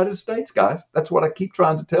in the United States, guys. That's what I keep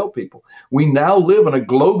trying to tell people. We now live in a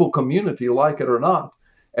global community, like it or not.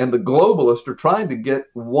 And the globalists are trying to get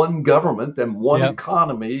one government and one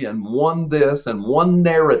economy and one this and one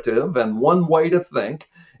narrative and one way to think.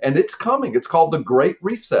 And it's coming. It's called the Great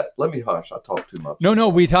Reset. Let me hush. I talk too much. No,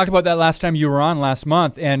 we talked about that last time you were on last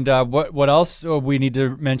month. And what else we need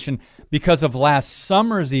to mention, because of last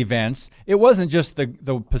summer's events, it wasn't just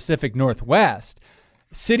the Pacific Northwest.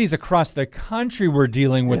 Cities across the country were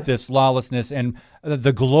dealing with this lawlessness, and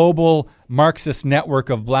the global Marxist network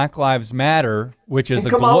of Black Lives Matter, which is a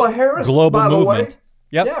global movement.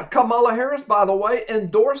 Yep. Yeah, Kamala Harris, by the way,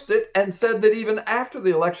 endorsed it and said that even after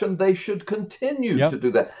the election, they should continue to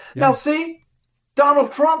do that. Now, see,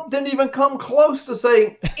 Donald Trump didn't even come close to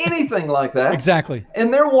saying anything like that. Exactly.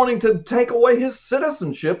 And they're wanting to take away his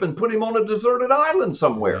citizenship and put him on a deserted island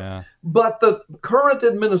somewhere. Yeah. But the current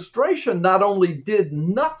administration not only did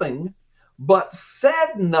nothing, but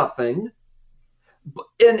said nothing.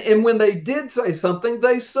 And when they did say something,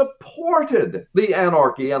 they supported the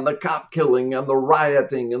anarchy and the cop killing and the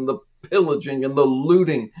rioting and the pillaging and the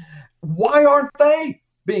looting. Why aren't they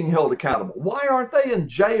being held accountable? Why aren't they in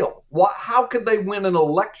jail? How could they win an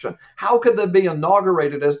election? How could they be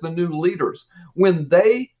inaugurated as the new leaders when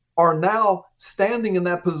they are now standing in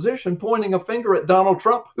that position, pointing a finger at Donald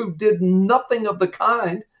Trump, who did nothing of the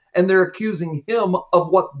kind, and they're accusing him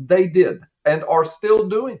of what they did and are still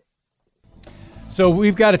doing? So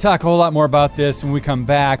we've got to talk a whole lot more about this when we come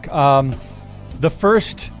back. The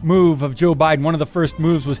first move of Joe Biden, one of the first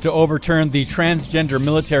moves, was to overturn the transgender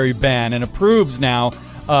military ban and approves now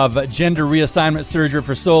of gender reassignment surgery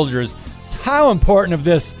for soldiers. How important of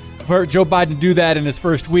this for Joe Biden to do that in his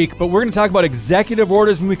first week? But we're going to talk about executive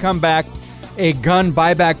orders when we come back, a gun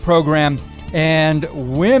buyback program, and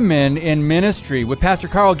women in ministry with Pastor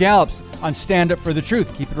Carl Gallups on Stand Up for the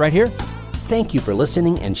Truth. Keep it right here. Thank you for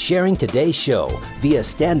listening and sharing today's show via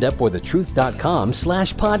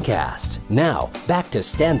standupforthetruth.com/podcast. Now, back to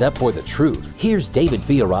Stand Up for the Truth. Here's David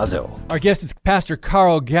Fiorazo. Our guest is Pastor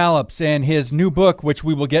Carl Gallups, and his new book, which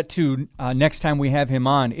we will get to next time we have him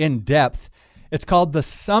on in depth. It's called The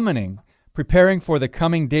Summoning, Preparing for the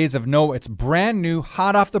Coming Days of Noah. It's brand new,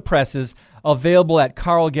 hot off the presses, available at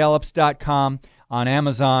carlgallups.com, on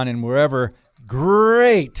Amazon, and wherever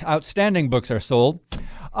great, outstanding books are sold.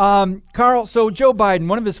 Carl, so Joe Biden,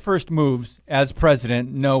 one of his first moves as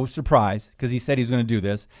president, no surprise, because he said he's going to do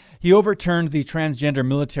this, he overturned the transgender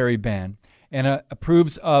military ban and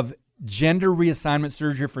approves of gender reassignment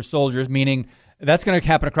surgery for soldiers, meaning that's going to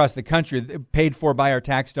happen across the country, paid for by our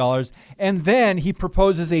tax dollars. And then he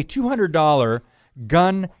proposes a $200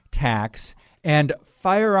 gun tax and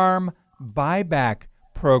firearm buyback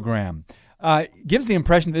program. Gives the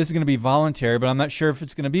impression that this is going to be voluntary, but I'm not sure if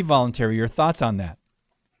it's going to be voluntary. Your thoughts on that?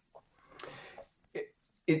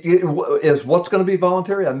 Is what's going to be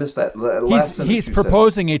voluntary? I missed that last He's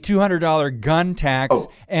proposing a $200 gun tax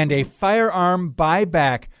and a firearm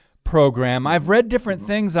buyback program. I've read different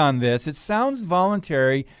things on this. It sounds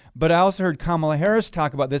voluntary, but I also heard Kamala Harris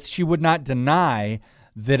talk about this. She would not deny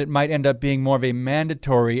that it might end up being more of a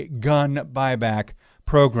mandatory gun buyback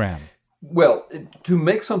program. Well, to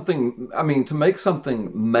make something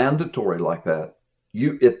mandatory like that,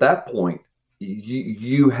 at that point,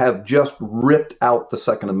 you have just ripped out the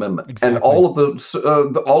Second Amendment. Exactly. And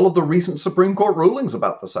all of the recent Supreme Court rulings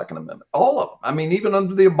about the Second Amendment, all of them. I mean, even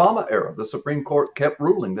under the Obama era, the Supreme Court kept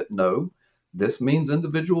ruling that no, this means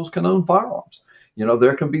individuals can own firearms.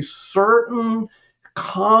 There can be certain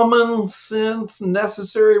common sense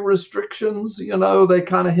necessary restrictions. They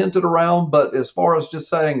kind of hinted around, but as far as just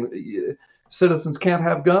saying citizens can't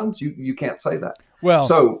have guns, you can't say that. Well,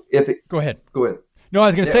 so go ahead. No, I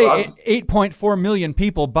was going to say 8.4 million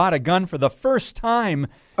people bought a gun for the first time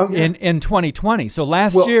in 2020. So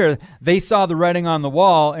last year they saw the writing on the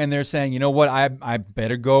wall and they're saying, you know what, I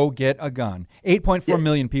better go get a gun. 8.4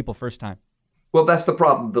 million people first time. Well, that's the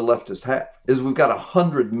problem the leftists have, is we've got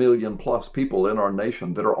 100 million plus people in our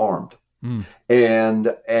nation that are armed.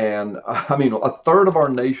 And I mean, a third of our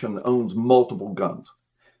nation owns multiple guns.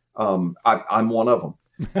 I'm one of them.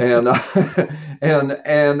 and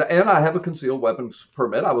I have a concealed weapons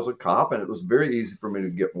permit. I was a cop, and it was very easy for me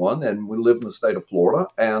to get one. And we live in the state of Florida,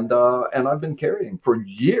 and I've been carrying for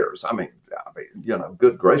years. I mean,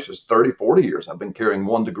 good gracious, 30, 40 years. I've been carrying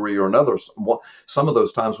one degree or another. Some of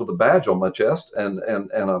those times with a badge on my chest and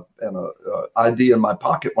a ID in my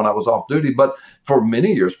pocket when I was off duty. But for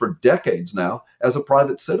many years, for decades now, as a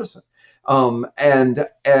private citizen. And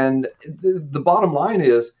the bottom line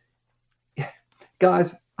is,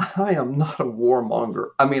 guys, I am not a warmonger.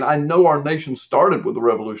 I mean, I know our nation started with the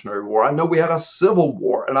Revolutionary War. I know we had a civil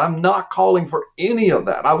war, and I'm not calling for any of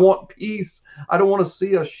that. I want peace. I don't want to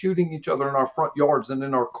see us shooting each other in our front yards and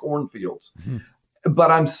in our cornfields. Mm-hmm.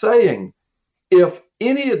 But I'm saying, if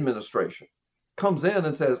any administration comes in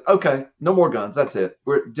and says, okay, no more guns, that's it,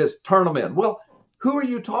 we're just turn them in. Well, who are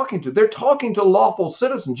you talking to? They're talking to lawful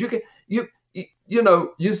citizens.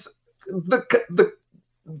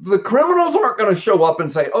 The criminals aren't going to show up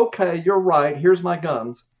and say, okay, you're right, here's my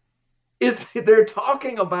guns. They're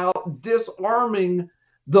talking about disarming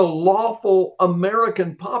the lawful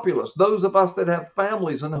American populace, those of us that have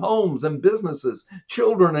families and homes and businesses,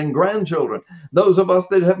 children and grandchildren, those of us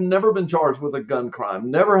that have never been charged with a gun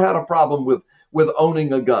crime, never had a problem with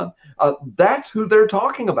owning a gun. That's who they're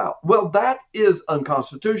talking about. Well, that is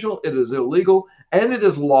unconstitutional, it is illegal, and it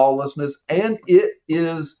is lawlessness, and it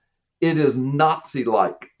is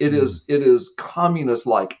Nazi-like. It is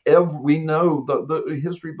communist-like. We know the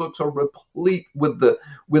history books are replete with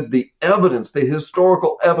the evidence, the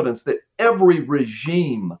historical evidence that every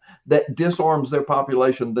regime that disarms their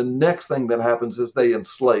population, the next thing that happens is they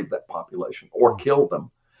enslave that population or kill them.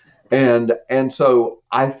 And so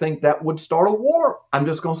I think that would start a war. I'm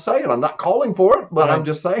just going to say it. I'm not calling for it, but I'm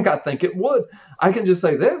just saying I think it would. I can just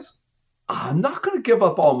say this. I'm not going to give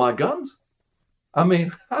up all my guns. I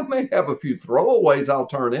mean, I may have a few throwaways I'll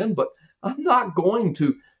turn in, but I'm not going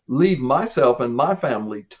to leave myself and my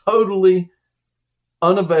family totally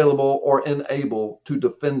unavailable or unable to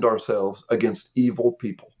defend ourselves against evil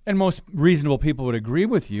people. And most reasonable people would agree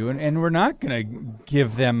with you, and we're not going to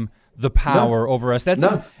give them the power over us. And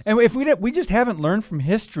if we just haven't learned from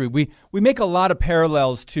history. We make a lot of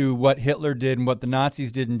parallels to what Hitler did and what the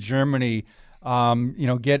Nazis did in Germany.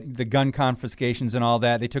 Get the gun confiscations and all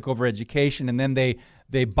that. They took over education, and then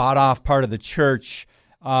they bought off part of the church,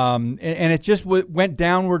 and it just went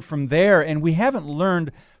downward from there. And we haven't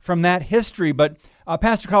learned from that history. But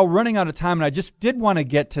Pastor Carl, running out of time, and I just did want to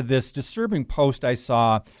get to this disturbing post I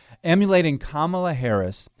saw emulating Kamala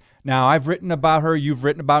Harris. Now, I've written about her. You've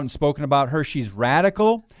written about and spoken about her. She's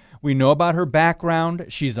radical. We know about her background.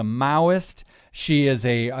 She's a Maoist. She is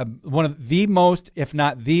one of the most, if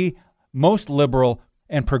not the most liberal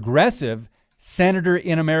and progressive senator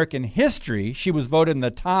in American history. She was voted in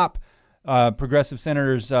the top progressive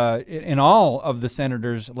senators in all of the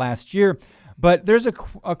senators last year. But there's a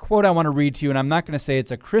quote I want to read to you, and I'm not going to say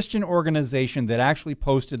it's a Christian organization that actually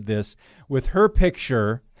posted this with her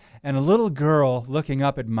picture and a little girl looking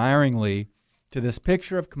up admiringly to this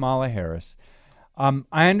picture of Kamala Harris.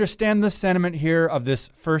 I understand the sentiment here of this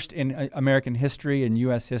first in American history and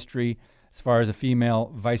U.S. history as far as a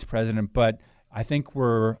female vice president, but I think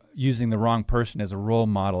we're using the wrong person as a role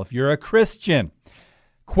model. If you're a Christian,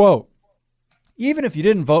 quote, even if you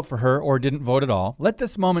didn't vote for her or didn't vote at all, let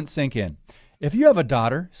this moment sink in. If you have a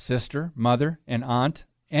daughter, sister, mother, an aunt,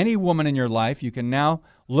 any woman in your life, you can now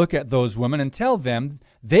look at those women and tell them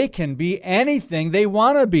they can be anything they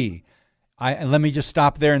want to be. Let me just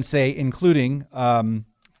stop there and say, including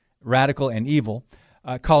radical and evil.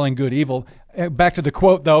 calling good evil. Back to the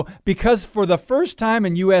quote, though, because for the first time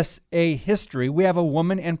in USA history, we have a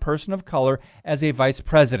woman and person of color as a vice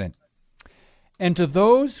president. And to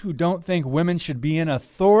those who don't think women should be in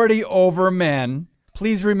authority over men,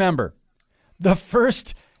 please remember, the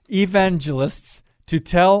first evangelists to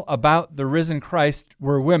tell about the risen Christ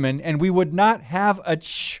were women, and we would not have a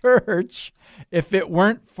church if it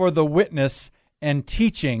weren't for the witness and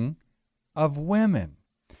teaching of women.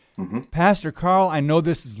 Mm-hmm. Pastor Carl, I know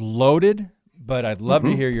this is loaded, but I'd love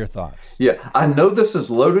to hear your thoughts. Yeah, I know this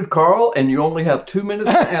is loaded, Carl, and you only have 2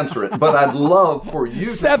 minutes to answer it, but I'd love for you to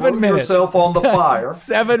throw yourself on the fire.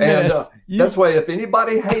 7 minutes. That's why if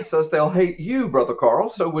anybody hates us, they'll hate you, Brother Carl,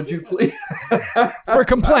 so would you please? For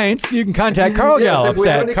complaints, you can contact Carl Gallups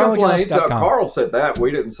at carlgallups.com. Carl said that.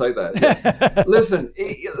 We didn't say that. Yeah. Listen,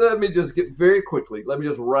 let me just get very quickly, let me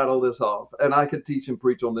just rattle this off, and I could teach and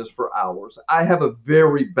preach on this for hours. I have a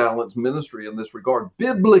very balanced ministry in this regard,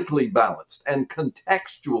 biblically balanced and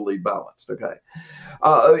contextually balanced, okay?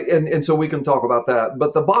 And so we can talk about that.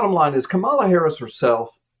 But the bottom line is Kamala Harris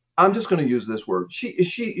herself, I'm just going to use this word.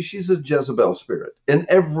 She's a Jezebel spirit in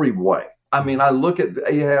every way. I mean, I look at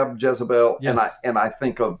Ahab, Jezebel, yes, and I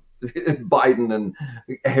think of Biden and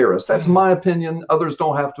Harris. That's my opinion. Others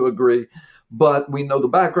don't have to agree. But we know the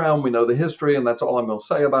background, we know the history, and that's all I'm going to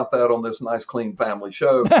say about that on this nice, clean family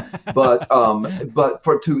show. But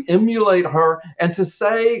to emulate her and to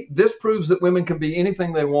say this proves that women can be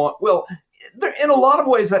anything they want, well, in a lot of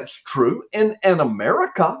ways that's true. In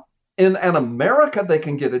America, they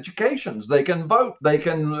can get educations, they can vote, they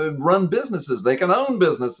can run businesses, they can own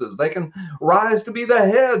businesses, they can rise to be the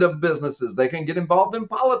head of businesses, they can get involved in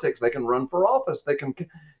politics, they can run for office, they can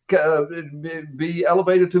be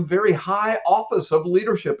elevated to very high office of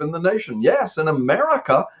leadership in the nation. Yes, in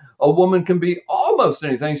America, a woman can be almost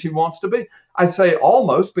anything she wants to be. I say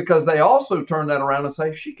almost because they also turn that around and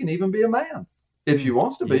say she can even be a man if she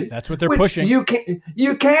wants to be. Yeah, that's what they're pushing. You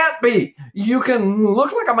can't be. You can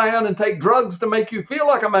look like a man and take drugs to make you feel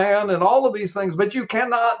like a man and all of these things, but you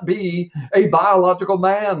cannot be a biological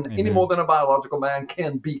man. Amen. Any more than a biological man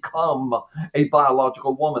can become a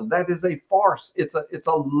biological woman. That is a farce. It's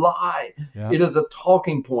a lie. Yeah. It is a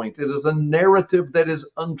talking point. It is a narrative that is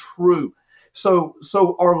untrue. So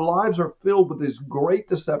our lives are filled with these great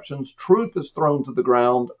deceptions. Truth is thrown to the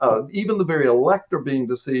ground. Even the very elect are being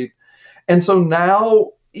deceived. And so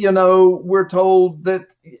now, we're told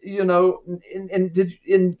that,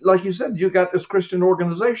 and like you said, you got this Christian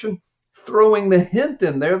organization throwing the hint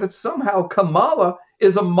in there that somehow Kamala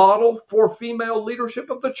is a model for female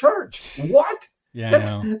leadership of the church. What? Yeah,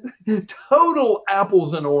 that's total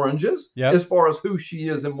apples and oranges. Yep. As far as who she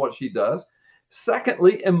is and what she does.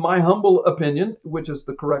 Secondly, in my humble opinion, which is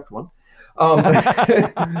the correct one,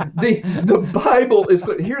 the Bible is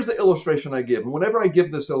clear. Here's the illustration I give. And whenever I give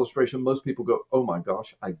this illustration, most people go, oh my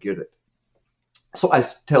gosh, I get it. So I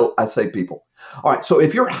say people, all right, so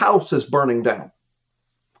if your house is burning down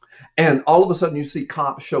and all of a sudden you see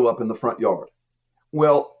cops show up in the front yard,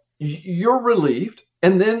 well, you're relieved.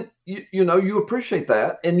 And then, you appreciate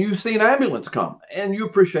that. And you see an ambulance come and you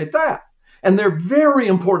appreciate that. And they're very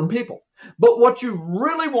important people. But what you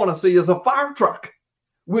really want to see is a fire truck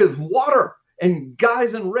with water and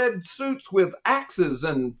guys in red suits with axes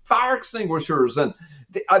and fire extinguishers. And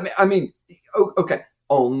I mean, okay.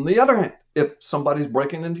 On the other hand, if somebody's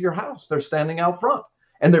breaking into your house, they're standing out front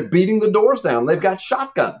and they're beating the doors down. They've got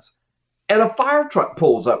shotguns and a fire truck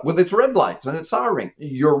pulls up with its red lights and its siren.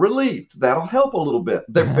 You're relieved. That'll help a little bit.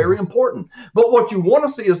 They're very important. But what you want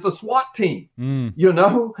to see is the SWAT team,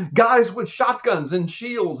 guys with shotguns and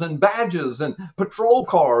shields and badges and patrol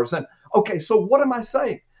cars. And okay, so what am I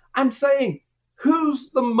saying? I'm saying,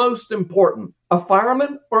 who's the most important, a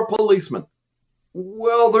fireman or a policeman?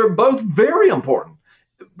 Well, they're both very important.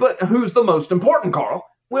 But who's the most important, Carl?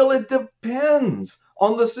 Well, it depends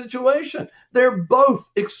on the situation. They're both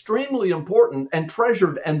extremely important and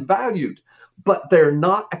treasured and valued, but they're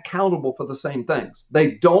not accountable for the same things.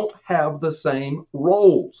 They don't have the same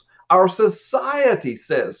roles. Our society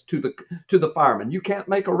says to the fireman, you can't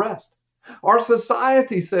make arrest. Our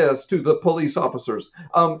society says to the police officers,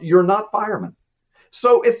 you're not firemen.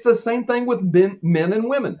 So it's the same thing with men and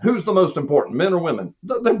women. Who's the most important, men or women?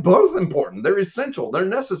 They're both important. They're essential. They're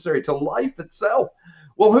necessary to life itself.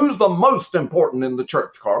 Well, who's the most important in the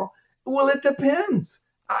church, Carl? Well, it depends.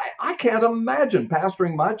 I can't imagine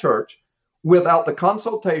pastoring my church without the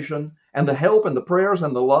consultation and the help and the prayers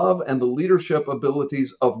and the love and the leadership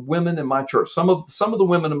abilities of women in my church. Some of the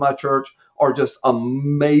women in my church are just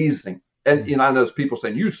amazing. And I know people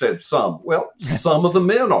saying, you said some. Well, some of the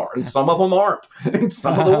men are, and some of them aren't, and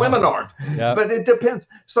some of the women aren't. Yep. But it depends.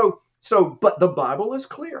 So So, but the Bible is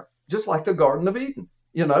clear, just like the Garden of Eden.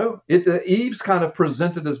 Eve's kind of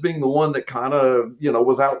presented as being the one that kind of,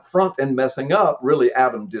 was out front and messing up. Really,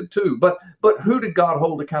 Adam did too. But who did God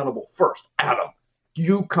hold accountable first? Adam.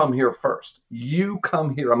 You come here first. You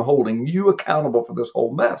come here. I'm holding you accountable for this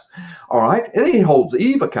whole mess. All right. And he holds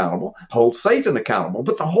Eve accountable, holds Satan accountable.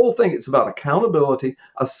 But the whole thing, it's about accountability,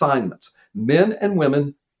 assignments. Men and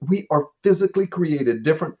women, we are physically created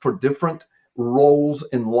different for different roles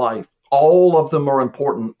in life. All of them are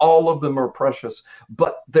important. All of them are precious.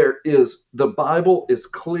 But the Bible is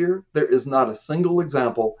clear. There is not a single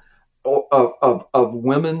example of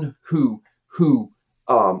women who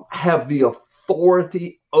have the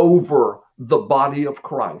authority over the body of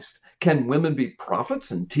Christ. Can women be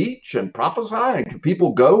prophets and teach and prophesy? And can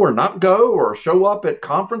people go or not go or show up at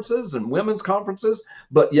conferences and women's conferences,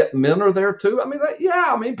 but yet men are there too?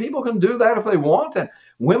 People can do that if they want. And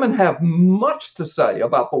women have much to say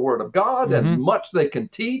about the Word of God and much they can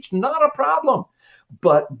teach. Not a problem.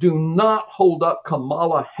 But do not hold up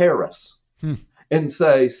Kamala Harris and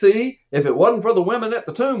say, see, if it wasn't for the women at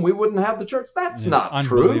the tomb, we wouldn't have the church. That's not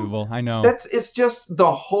unbelievable. true. I know. It's just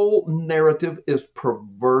the whole narrative is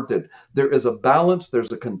perverted. There is a balance.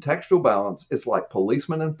 There's a contextual balance. It's like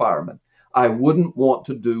policemen and firemen. I wouldn't want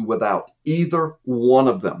to do without either one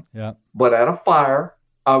of them. Yeah. But at a fire,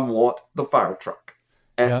 I want the fire truck.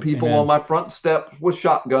 At people on my front steps with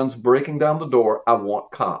shotguns breaking down the door, I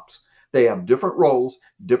want cops. They have different roles,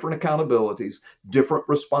 different accountabilities, different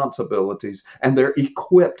responsibilities, and they're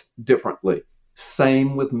equipped differently.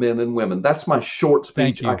 Same with men and women. That's my short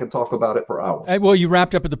speech. I can talk about it for hours. Well, you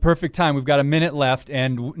wrapped up at the perfect time. We've got a minute left,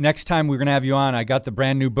 and next time we're going to have you on, I got the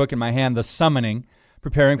brand new book in my hand, The Summoning,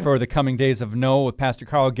 Preparing for the Coming Days of Noah with Pastor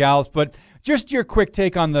Carl Gallups. But just your quick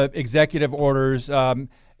take on the executive orders.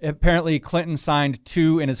 Apparently, Clinton signed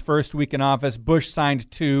 2 in his first week in office. Bush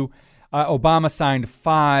signed 2. Obama signed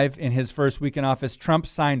 5 in his first week in office. Trump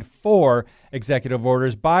signed 4 executive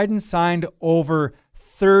orders. Biden signed over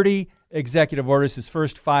 30 executive orders his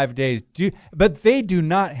first 5 days. But they do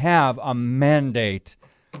not have a mandate.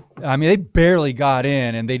 I mean, they barely got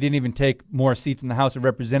in, and they didn't even take more seats in the House of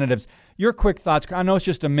Representatives. Your quick thoughts. I know it's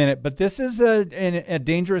just a minute, but this is a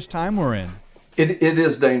dangerous time we're in. It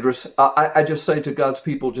is dangerous. I just say to God's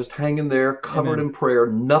people, just hang in there, covered in prayer.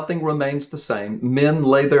 Nothing remains the same. Men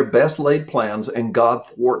lay their best laid plans, and God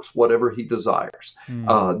thwarts whatever he desires.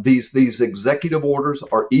 These executive orders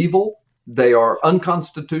are evil. They are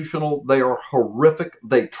unconstitutional. They are horrific.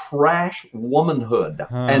 They trash womanhood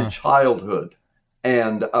and childhood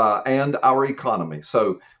and our economy.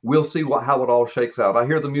 So we'll see how it all shakes out. I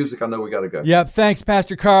hear the music. I know we got to go. Yep. Thanks,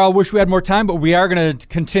 Pastor Carl. Wish we had more time, but we are going to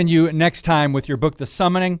continue next time with your book, The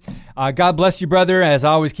Summoning. God bless you, brother. As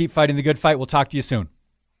always, keep fighting the good fight. We'll talk to you soon.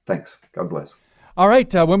 Thanks. God bless. All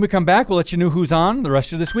right. When we come back, we'll let you know who's on the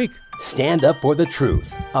rest of this week. Stand Up for the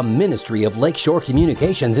Truth, a ministry of Lakeshore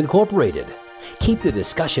Communications Incorporated. Keep the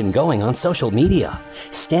discussion going on social media.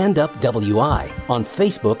 Stand Up WI on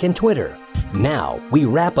Facebook and Twitter. Now, we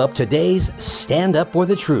wrap up today's Stand Up for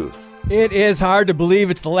the Truth. It is hard to believe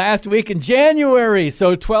it's the last week in January.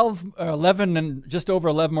 So 11 and just over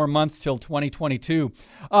 11 more months till 2022.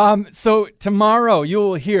 So tomorrow you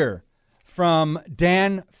will hear from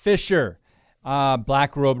Dan Fisher,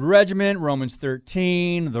 Black Robed Regiment, Romans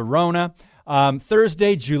 13, the Rona.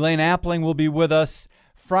 Thursday, Julaine Appling will be with us.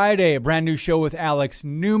 Friday, a brand new show with Alex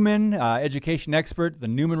Newman, education expert, the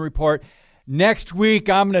Newman Report. Next week,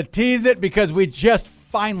 I'm going to tease it because we just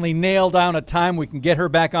finally nailed down a time we can get her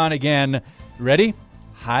back on again. Ready?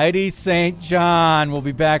 Heidi St. John will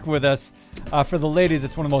be back with us. For the ladies,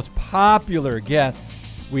 it's one of the most popular guests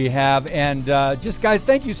we have. And just, guys,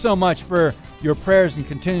 thank you so much for your prayers and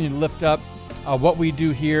continuing to lift up what we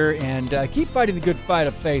do here. And keep fighting the good fight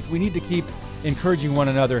of faith. We need to keep encouraging one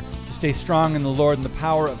another to stay strong in the Lord and the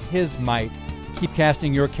power of his might. Keep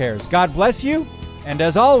casting your cares. God bless you. And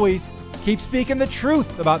as always, keep speaking the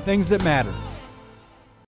truth about things that matter.